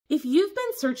If you've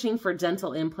been searching for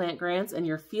dental implant grants and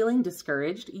you're feeling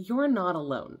discouraged, you're not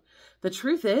alone. The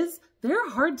truth is, they're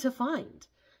hard to find.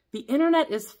 The internet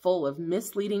is full of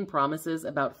misleading promises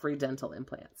about free dental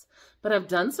implants, but I've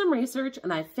done some research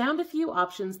and I've found a few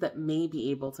options that may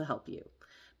be able to help you.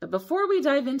 But before we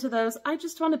dive into those, I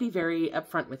just want to be very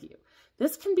upfront with you.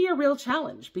 This can be a real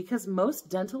challenge because most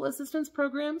dental assistance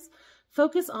programs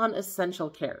focus on essential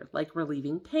care, like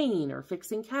relieving pain or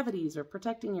fixing cavities or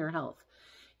protecting your health.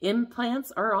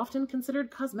 Implants are often considered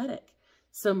cosmetic,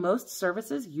 so most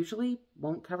services usually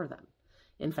won't cover them.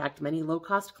 In fact, many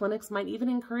low-cost clinics might even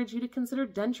encourage you to consider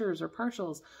dentures or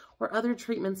partials or other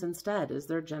treatments instead, as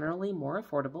they're generally more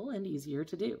affordable and easier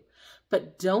to do.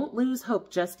 But don't lose hope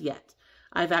just yet.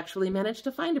 I've actually managed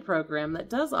to find a program that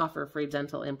does offer free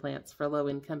dental implants for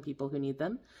low-income people who need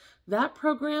them. That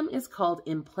program is called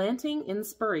Implanting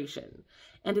Inspiration,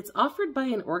 and it's offered by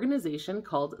an organization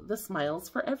called the Smiles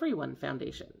for Everyone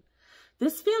Foundation.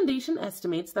 This foundation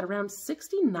estimates that around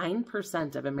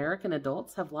 69% of American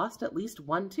adults have lost at least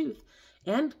one tooth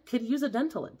and could use a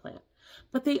dental implant.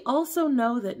 But they also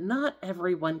know that not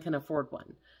everyone can afford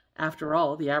one. After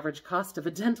all, the average cost of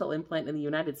a dental implant in the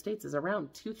United States is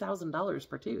around $2,000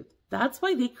 per tooth. That's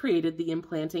why they created the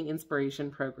Implanting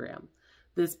Inspiration program.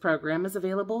 This program is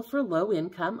available for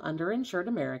low-income, underinsured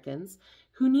Americans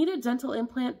who need a dental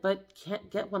implant but can't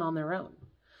get one on their own.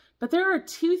 But there are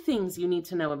two things you need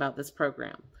to know about this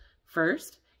program.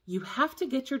 First, you have to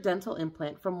get your dental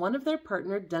implant from one of their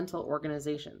partnered dental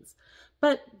organizations.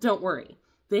 But don't worry,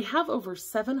 they have over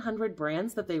 700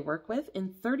 brands that they work with in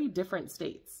 30 different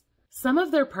states. Some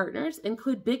of their partners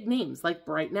include big names like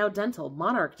Bright Now Dental,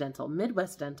 Monarch Dental,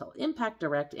 Midwest Dental, Impact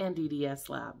Direct, and DDS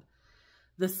Lab.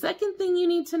 The second thing you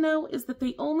need to know is that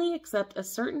they only accept a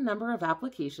certain number of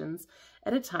applications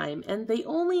at a time, and they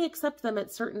only accept them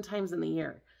at certain times in the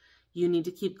year. You need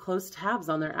to keep close tabs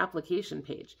on their application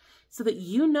page so that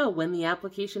you know when the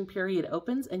application period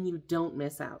opens and you don't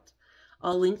miss out.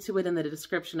 I'll link to it in the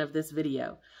description of this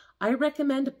video. I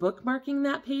recommend bookmarking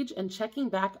that page and checking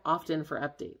back often for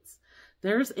updates.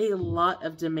 There's a lot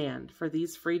of demand for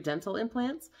these free dental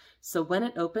implants, so when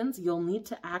it opens, you'll need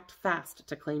to act fast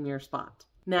to claim your spot.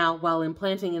 Now, while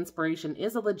Implanting Inspiration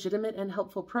is a legitimate and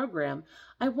helpful program,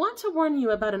 I want to warn you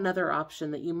about another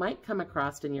option that you might come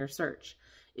across in your search.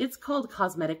 It's called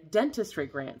cosmetic dentistry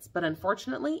grants, but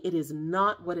unfortunately, it is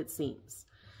not what it seems.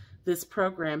 This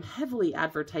program heavily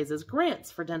advertises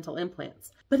grants for dental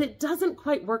implants, but it doesn't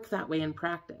quite work that way in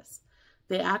practice.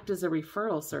 They act as a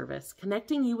referral service,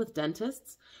 connecting you with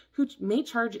dentists who may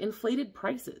charge inflated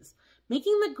prices,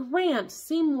 making the grant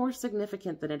seem more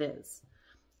significant than it is.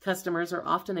 Customers are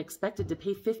often expected to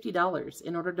pay $50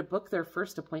 in order to book their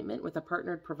first appointment with a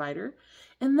partnered provider,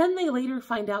 and then they later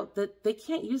find out that they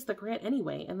can't use the grant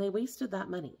anyway, and they wasted that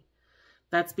money.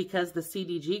 That's because the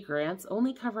CDG grants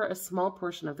only cover a small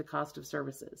portion of the cost of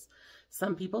services.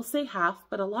 Some people say half,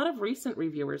 but a lot of recent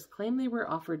reviewers claim they were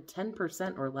offered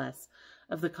 10% or less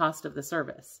of the cost of the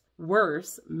service.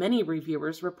 Worse, many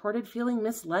reviewers reported feeling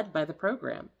misled by the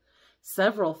program.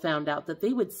 Several found out that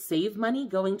they would save money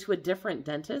going to a different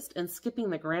dentist and skipping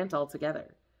the grant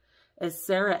altogether. As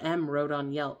Sarah M. wrote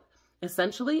on Yelp,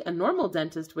 essentially, a normal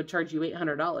dentist would charge you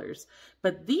 $800,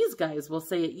 but these guys will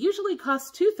say it usually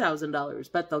costs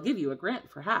 $2,000, but they'll give you a grant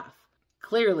for half.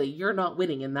 Clearly, you're not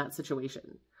winning in that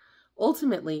situation.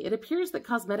 Ultimately, it appears that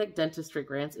cosmetic dentistry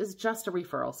grants is just a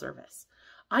referral service.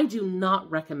 I do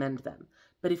not recommend them,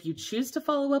 but if you choose to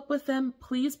follow up with them,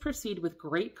 please proceed with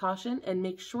great caution and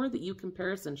make sure that you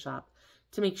comparison shop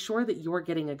to make sure that you're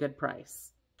getting a good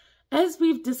price. As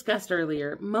we've discussed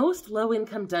earlier, most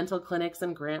low-income dental clinics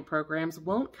and grant programs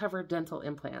won't cover dental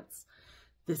implants.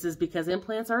 This is because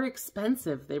implants are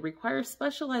expensive, they require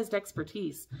specialized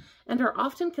expertise, and are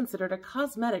often considered a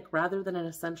cosmetic rather than an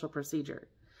essential procedure.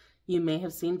 You may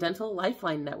have seen Dental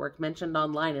Lifeline Network mentioned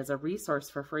online as a resource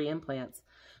for free implants,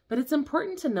 but it's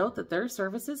important to note that their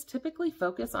services typically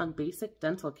focus on basic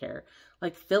dental care,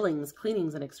 like fillings,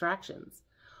 cleanings, and extractions.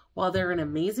 While they're an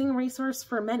amazing resource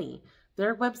for many,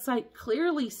 their website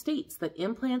clearly states that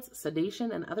implants,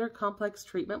 sedation, and other complex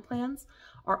treatment plans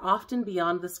are often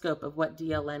beyond the scope of what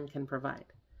DLN can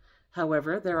provide.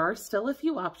 However, there are still a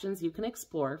few options you can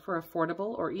explore for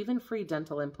affordable or even free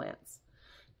dental implants.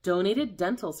 Donated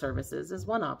dental services is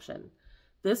one option.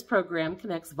 This program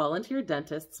connects volunteer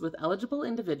dentists with eligible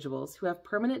individuals who have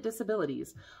permanent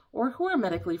disabilities or who are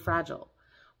medically fragile.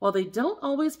 While they don't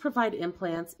always provide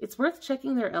implants, it's worth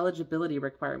checking their eligibility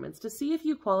requirements to see if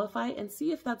you qualify and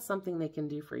see if that's something they can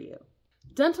do for you.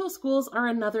 Dental schools are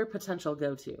another potential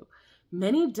go-to.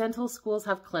 Many dental schools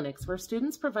have clinics where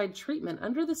students provide treatment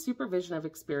under the supervision of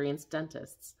experienced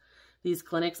dentists. These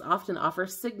clinics often offer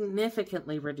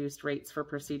significantly reduced rates for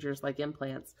procedures like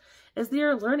implants, as they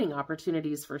are learning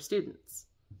opportunities for students.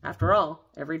 After all,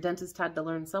 every dentist had to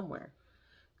learn somewhere.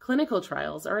 Clinical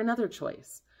trials are another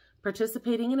choice.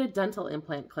 Participating in a dental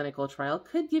implant clinical trial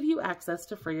could give you access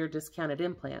to free or discounted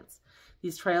implants.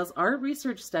 These trials are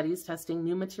research studies testing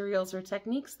new materials or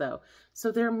techniques, though,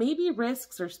 so there may be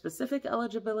risks or specific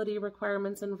eligibility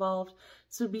requirements involved,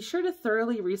 so be sure to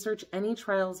thoroughly research any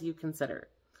trials you consider.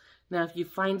 Now, if you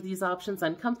find these options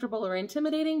uncomfortable or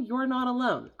intimidating, you're not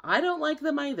alone. I don't like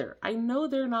them either. I know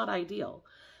they're not ideal.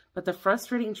 But the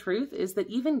frustrating truth is that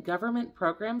even government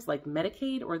programs like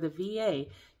Medicaid or the VA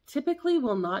typically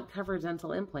will not cover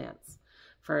dental implants.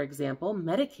 For example,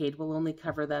 Medicaid will only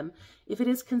cover them if it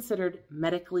is considered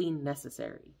medically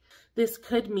necessary. This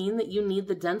could mean that you need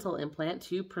the dental implant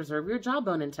to preserve your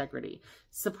jawbone integrity,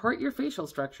 support your facial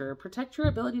structure, protect your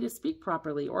ability to speak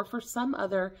properly, or for some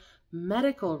other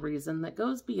medical reason that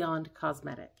goes beyond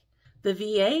cosmetic. The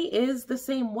VA is the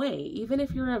same way. Even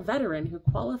if you're a veteran who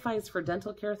qualifies for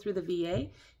dental care through the VA,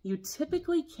 you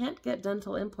typically can't get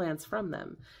dental implants from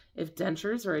them. If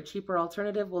dentures or a cheaper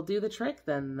alternative will do the trick,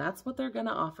 then that's what they're going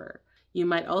to offer. You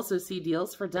might also see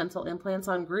deals for dental implants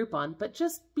on Groupon, but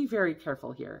just be very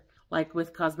careful here. Like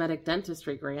with cosmetic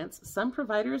dentistry grants, some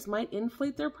providers might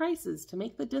inflate their prices to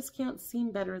make the discount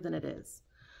seem better than it is.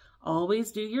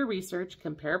 Always do your research,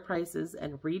 compare prices,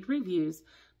 and read reviews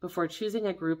before choosing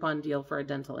a Groupon deal for a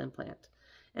dental implant.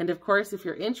 And of course, if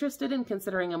you're interested in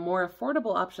considering a more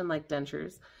affordable option like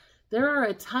dentures, there are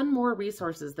a ton more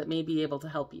resources that may be able to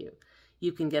help you.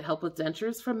 You can get help with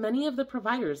dentures from many of the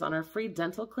providers on our free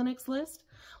dental clinics list.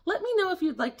 Let me know if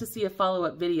you'd like to see a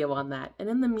follow-up video on that. And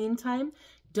in the meantime,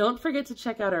 don't forget to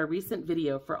check out our recent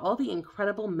video for all the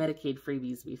incredible Medicaid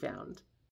freebies we found.